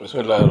بسم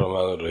الله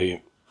الرحمن الرحيم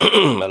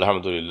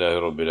الحمد لله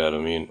رب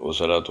العالمين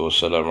والصلاة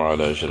والسلام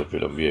على أشرف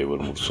الأنبياء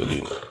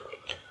والمرسلين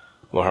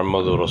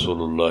محمد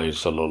رسول الله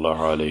صلى الله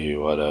عليه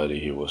وعلى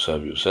آله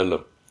وصحبه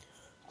وسلم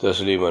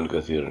تسليما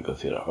كثيرا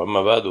كثيرا.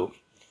 أما بعد,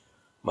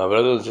 my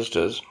brothers and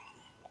sisters,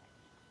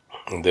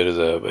 there is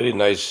a very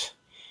nice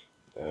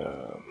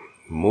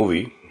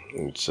movie.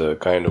 It's a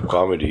kind of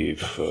comedy,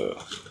 if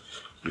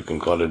you can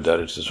call it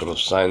that. It's a sort of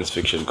science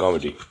fiction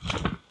comedy.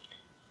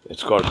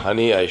 It's called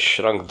Honey, I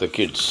Shrunk the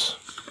Kids.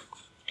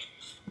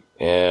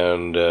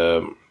 And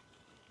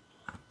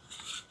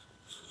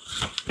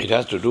it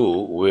has to do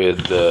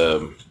with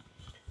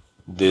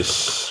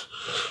this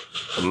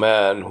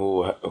man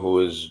who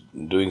is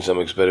doing some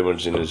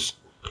experiments in his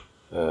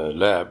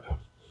lab,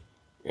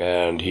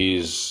 and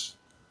he's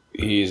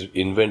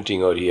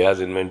inventing, or he has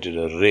invented,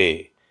 a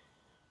ray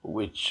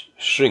which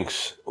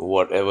shrinks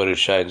whatever it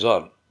shines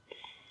on.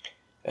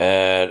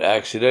 And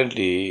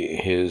accidentally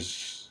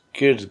his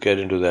kids get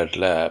into that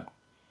lab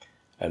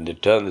and they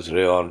turn this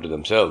ray on to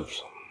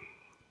themselves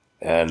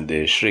and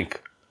they shrink.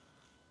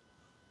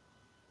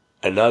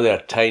 And now they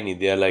are tiny.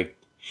 They are like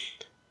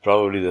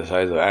probably the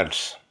size of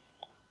ants.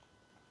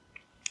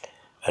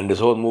 And this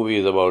whole movie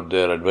is about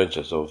their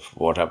adventures, of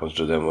what happens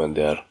to them when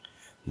they are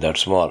that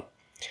small.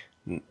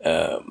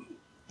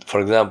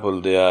 For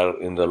example, they are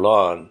in the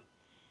lawn,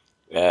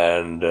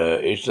 and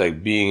it's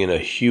like being in a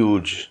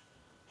huge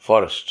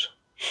forest,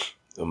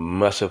 a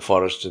massive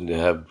forest, and they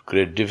have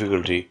great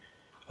difficulty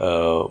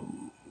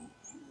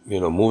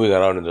moving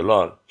around in the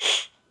lawn,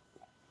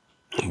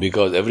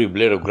 because every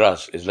blade of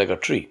grass is like a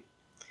tree.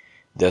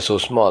 They're so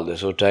small, they're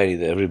so tiny,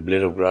 that every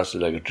blade of grass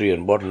is like a tree.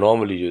 And what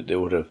normally they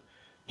would have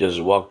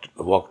just walked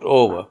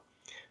over,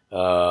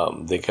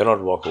 they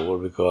cannot walk over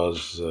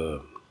because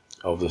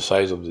of the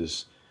size of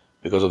this,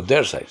 because of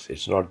their size.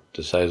 It's not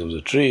the size of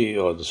the tree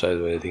or the size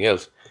of anything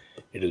else.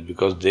 It is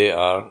because they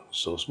are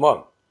so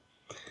small.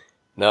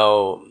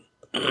 Now,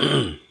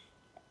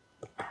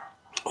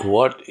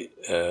 what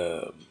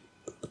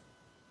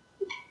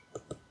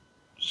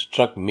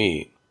struck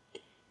me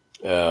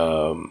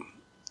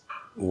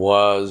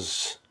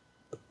was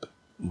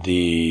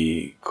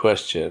the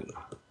question,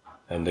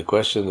 and the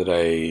question that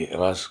I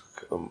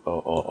asked,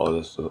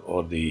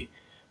 or the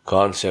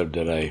concept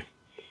that I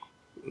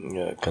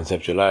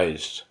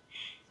conceptualized.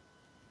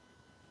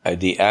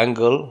 The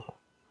angle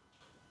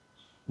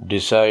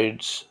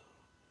decides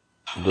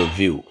the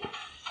view.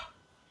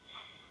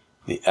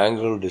 The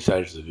angle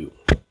decides the view.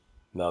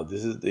 Now,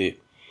 this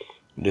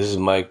is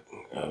my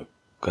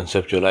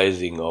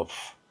conceptualizing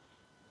of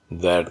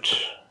that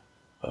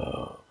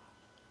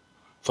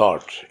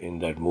thought in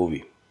that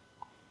movie,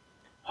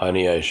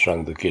 Honey, I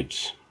Shrunk the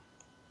Kids.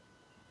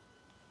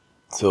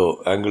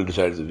 So, angle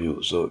decides the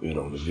view. So,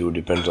 the view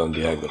depends on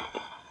the angle.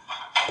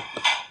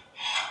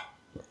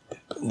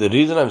 The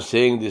reason I'm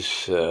saying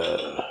this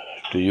to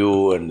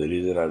you, and the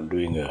reason I'm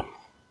doing a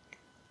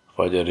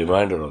further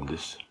reminder on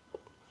this,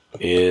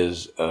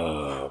 is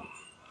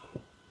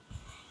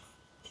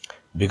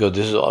because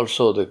this is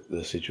also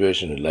the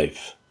situation in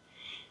life.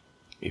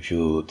 If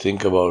you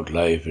think about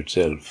life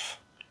itself,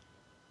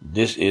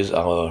 this is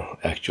our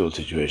actual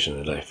situation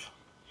in life.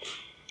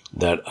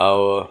 That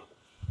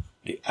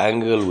the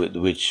angle with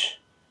which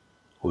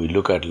we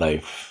look at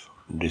life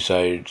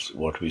decides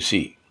what we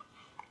see,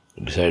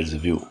 decides the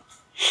view.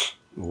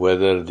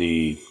 Whether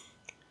the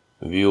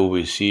view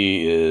we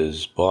see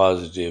is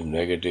positive,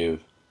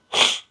 negative,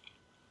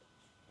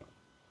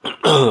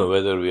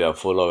 whether we are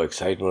full of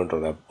excitement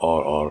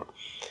or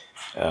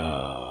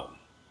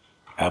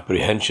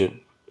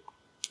apprehension.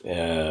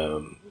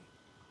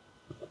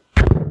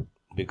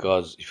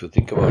 Because if you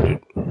think about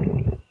it,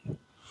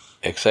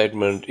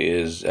 excitement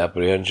is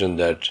apprehension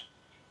that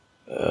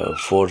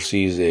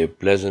foresees a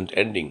pleasant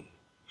ending,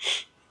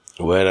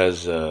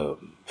 whereas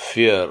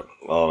fear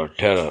or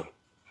terror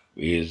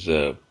is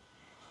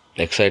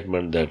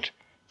excitement that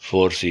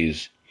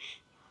foresees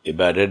a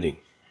bad ending.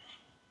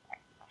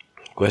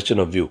 Question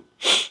of view.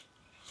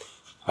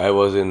 I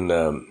was in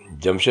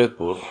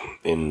Jamshedpur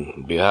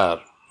in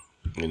Bihar,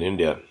 in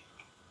India.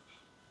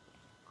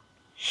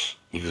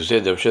 If you say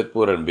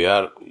Jamshedpur and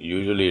Bihar,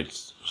 usually it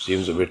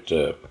seems a bit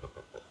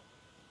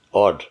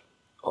odd,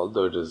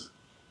 although it is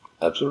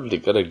absolutely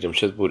correct.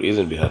 Jamshedpur is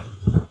in Bihar.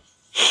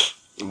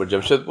 But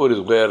Jamshedpur is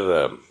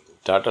where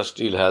Tata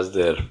Steel has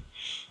their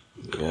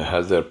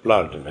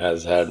plant, and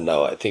has had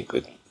now, I think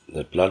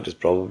the plant is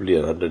probably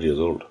 100 years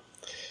old.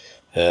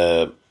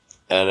 And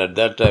at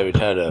that time it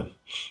had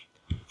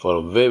for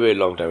a very, very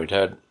long time, it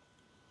had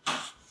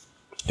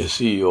a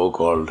CEO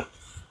called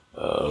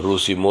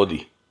Rusi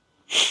Modi.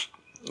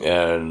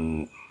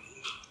 And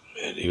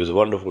he was a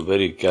wonderful,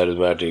 very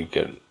charismatic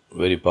and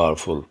very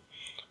powerful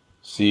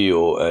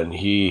CEO, and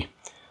he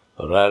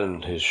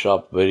ran his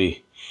shop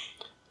very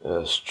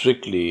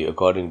strictly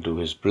according to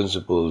his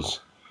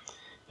principles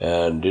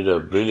and did a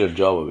brilliant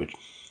job of it.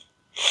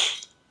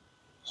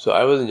 So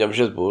I was in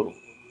Jamshedpur,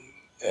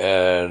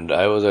 and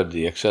I was at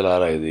the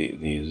XLRI,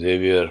 the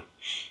Xavier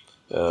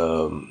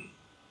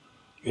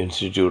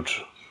Institute,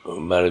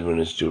 Management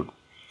Institute,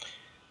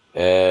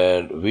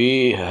 And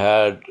we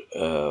had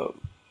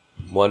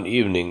one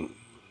evening,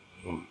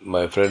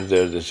 my friends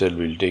there, they said,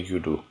 we'll take you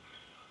to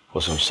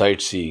for some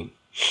sightseeing.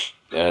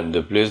 And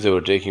the place they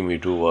were taking me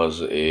to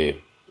was a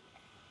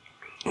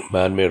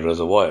man-made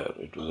reservoir.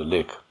 It was a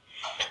lake,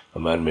 a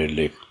man-made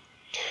lake.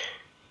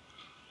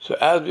 So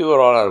as we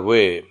were on our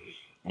way,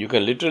 you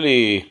can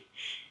literally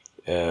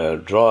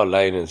draw a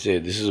line and say,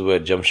 this is where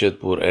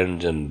Jamshedpur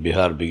ends and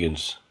Bihar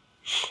begins.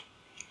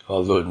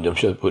 Although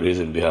Jamshedpur is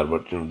in Bihar,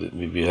 but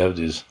we have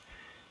these,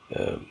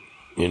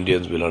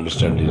 Indians will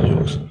understand these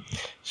jokes.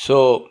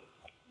 So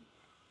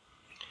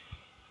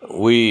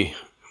we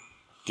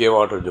came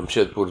out of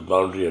Jamshedpur's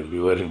boundary and we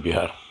were in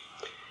Bihar.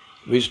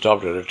 We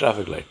stopped at a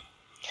traffic light.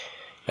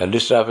 And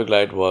this traffic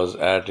light was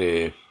at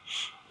a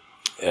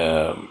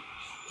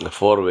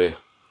four-way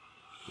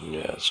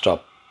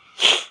stop.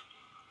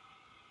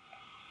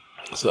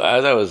 So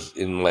as I was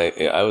in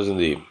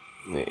the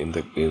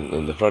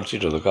front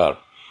seat of the car,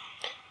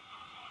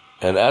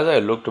 and as I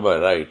looked to my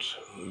right,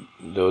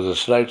 there was a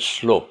slight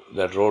slope.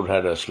 That road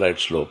had a slight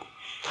slope.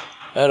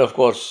 And of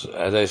course,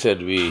 as I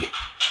said, we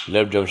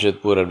left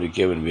Jamshedpur and we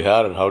came in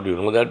Bihar. And how do you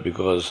know that?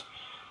 Because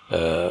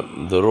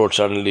the road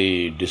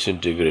suddenly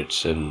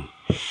disintegrates and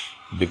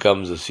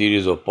becomes a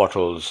series of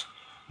potholes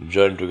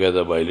joined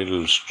together by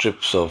little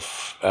strips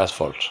of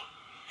asphalt.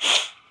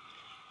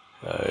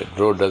 The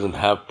road doesn't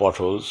have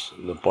potholes.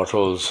 The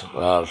potholes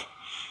are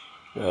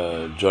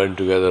joined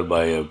together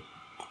by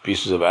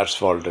pieces of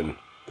asphalt, and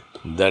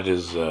that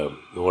is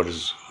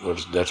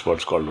that's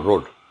what's called a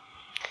road.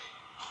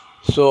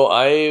 So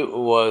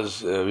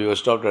we were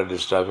stopped at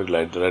this traffic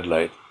light, the red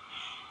light,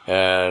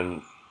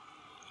 and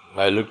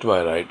I looked to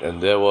my right,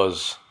 and there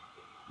was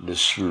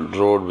this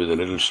road with a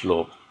little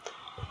slope,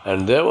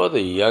 and there was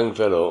a young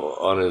fellow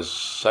on his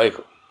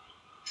cycle,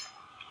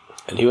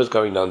 and he was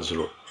coming down this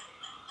road.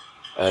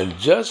 And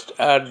just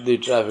at the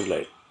traffic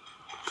light,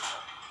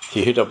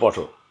 he hit a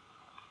pothole.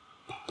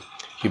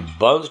 He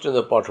bounced in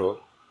the pothole,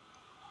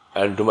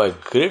 and to my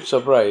great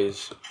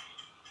surprise,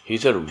 he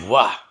said,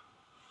 "Wah,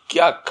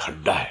 kya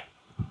khadda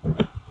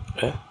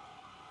hai?"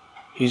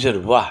 He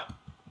said, "Wah,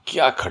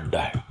 kya khadda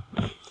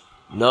hai?"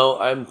 Now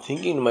I'm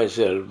thinking to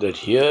myself that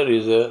here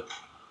is a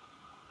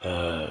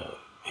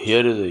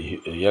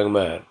young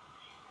man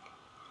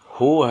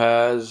who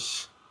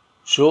has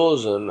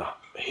chosen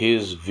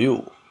his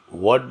view.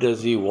 What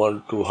does he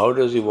want to? How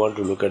does he want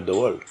to look at the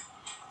world?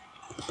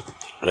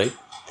 Right?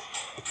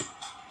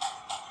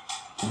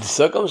 The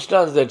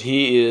circumstance that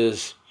he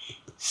is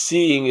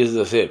seeing is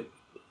the same,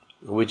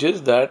 which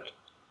is that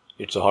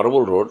it's a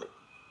horrible road.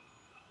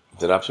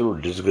 It's an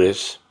absolute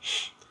disgrace.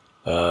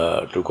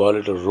 To call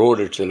it a road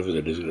itself is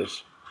a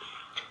disgrace.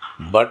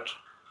 But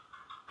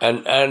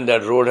and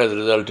that road has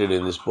resulted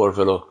in this poor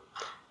fellow,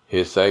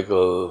 his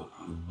cycle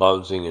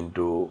bouncing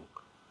into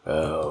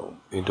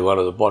one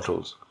of the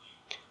potholes.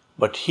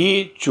 But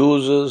he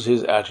chooses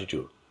his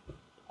attitude.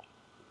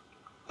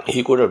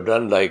 He could have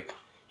done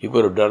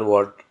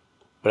what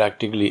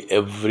practically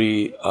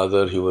every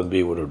other human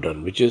being would have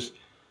done, which is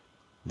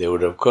they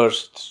would have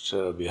cursed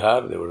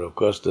Bihar, they would have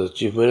cursed the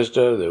chief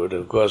minister, they would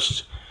have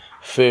cursed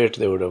fate,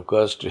 they would have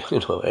cursed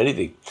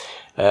anything,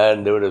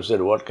 and they would have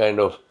said, what kind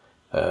of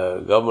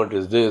government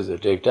is this? They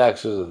take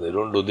taxes and they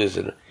don't do this,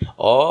 and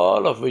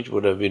all of which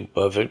would have been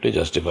perfectly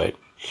justified,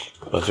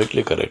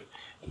 perfectly correct.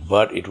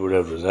 But it would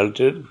have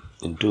resulted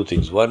in two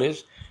things. One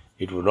is,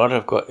 it would not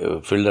have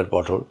filled that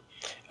pothole,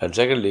 and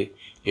secondly,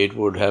 it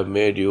would have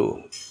made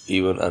you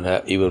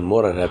even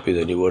more unhappy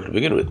than you were to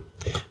begin with,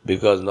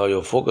 because now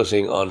you're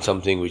focusing on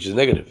something which is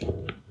negative.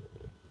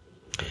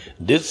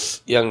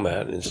 This young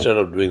man, instead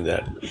of doing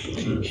that,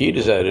 he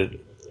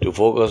decided to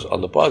focus on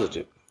the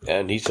positive,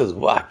 and he says,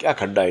 "Wah, kya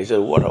khadda?" He says,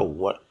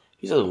 "What?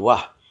 He says,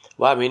 "Wah,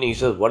 wah," meaning he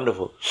says,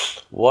 "Wonderful,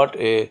 what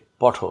a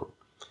pothole."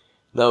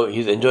 Now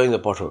he's enjoying the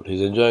pothole.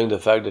 He's enjoying the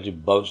fact that he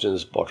bounced in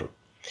this pothole,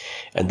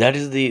 and that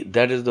is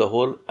the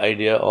whole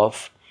idea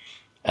of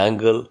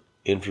angle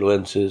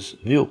influences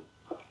view.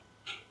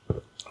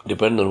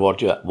 Depending on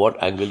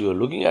what angle you are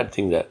looking at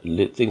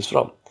things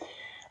from.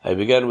 I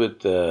began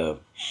with the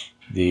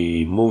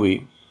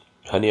movie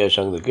Honey, I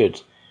Shrunk the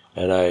Kids,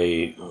 and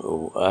I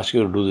ask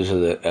you to do this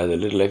as a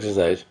little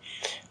exercise.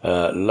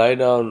 Lie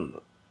down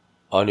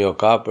on your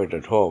carpet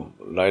at home,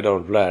 lie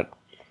down flat,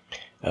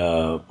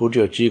 put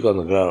your cheek on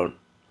the ground,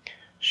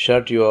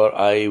 shut your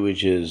eye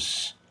which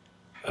is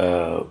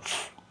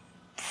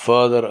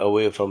further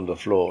away from the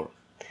floor,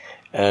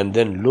 and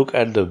then look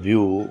at the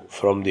view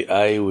from the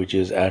eye which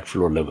is at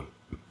floor level.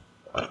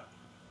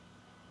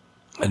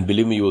 And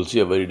believe me, you will see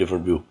a very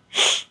different view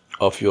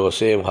of your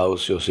same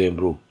house, your same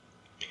room.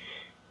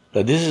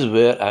 Now this is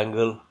where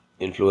angle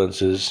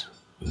influences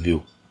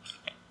view.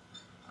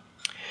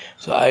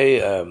 So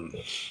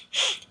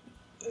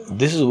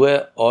this is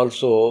where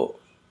also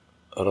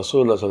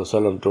Rasulullah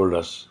ﷺ told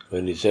us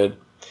when he said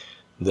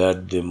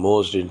that the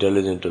most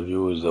intelligent of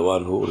you is the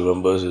one who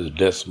remembers his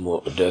death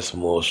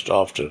most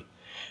often.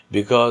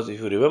 Because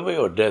if you remember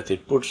your death,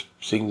 it puts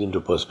things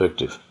into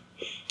perspective.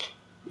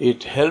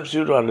 It helps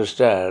you to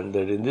understand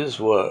that in this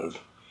world,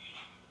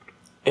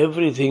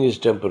 everything is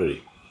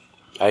temporary.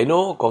 I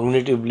know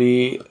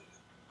cognitively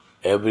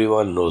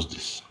everyone knows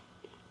this.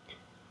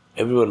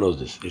 Everyone knows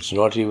this. It's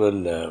not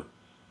even,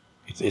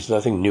 it's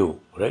nothing new,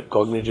 right?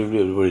 Cognitively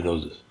everybody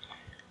knows this.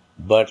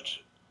 But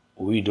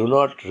we do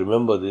not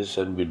remember this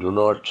and we do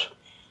not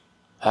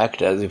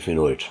act as if we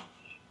know it.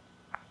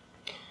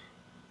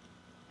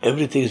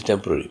 Everything is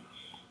temporary.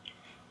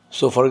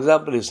 So, for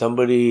example, if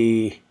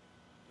somebody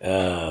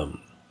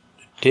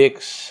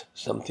takes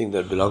something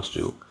that belongs to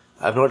you,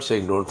 I'm not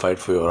saying don't fight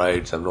for your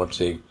rights. I'm not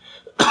saying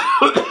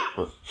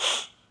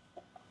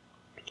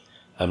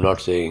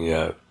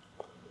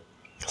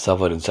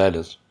suffer in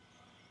silence.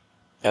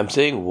 I'm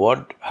saying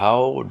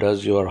how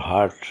does your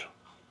heart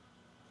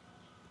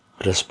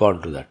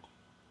respond to that?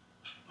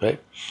 Right?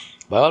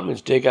 By all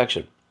means, take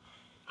action.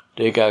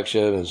 Take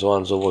action and so on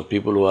and so forth.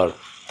 People who are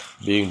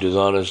being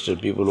dishonest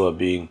and people who are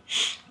being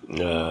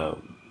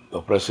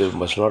oppressive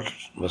must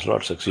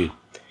not succeed.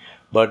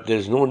 But there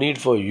is no need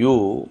for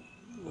you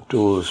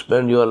to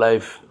spend your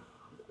life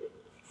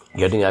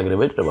getting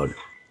aggravated about it.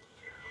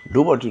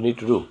 Do what you need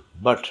to do,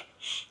 but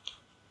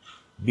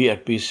be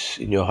at peace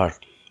in your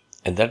heart.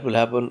 And that will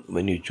happen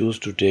when you choose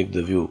to take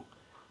the view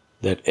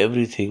that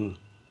everything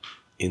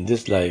in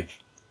this life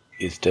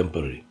is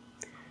temporary.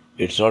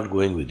 It's not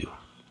going with you.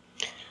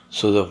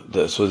 So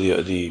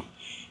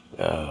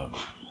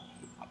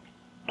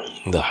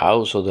the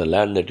house or the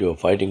land that you are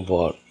fighting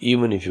for,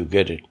 even if you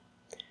get it,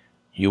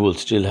 you will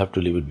still have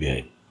to leave it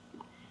behind.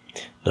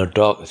 Now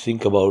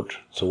think about,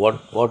 so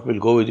what will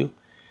go with you?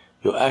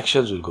 Your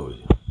actions will go with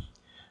you.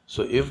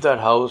 So if that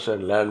house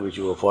and land which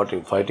you were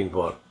fighting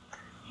for,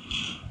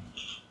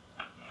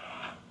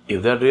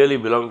 if that really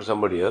belonged to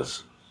somebody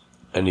else,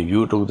 and if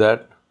you took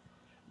that,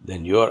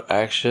 then your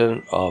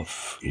action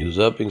of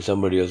usurping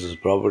somebody else's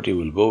property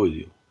will go with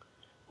you,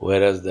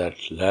 whereas that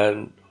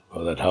land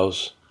or that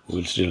house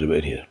will still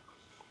remain here.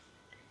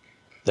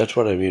 That's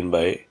what I mean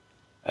by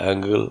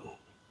angle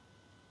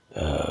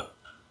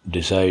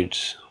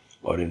decides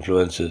or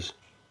influences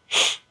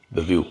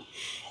the view.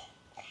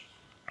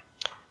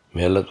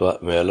 May Allah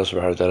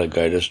subhanahu wa ta'ala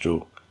guide us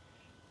to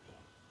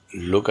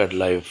look at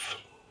life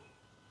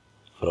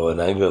from an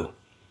angle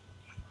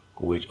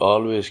which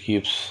always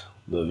keeps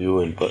the view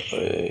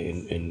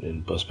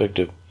in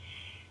perspective,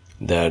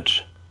 that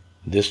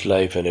this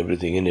life and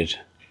everything in it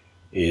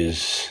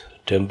is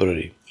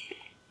temporary,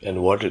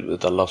 and what is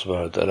with Allah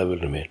subhanahu wa ta'ala will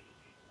remain.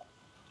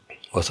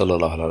 Wa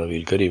sallallahu ala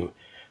nabiyil kareem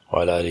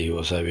wa ala alihi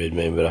wa sahbihi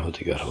ajma'in bi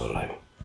rahmatika ya arhamar rahimin.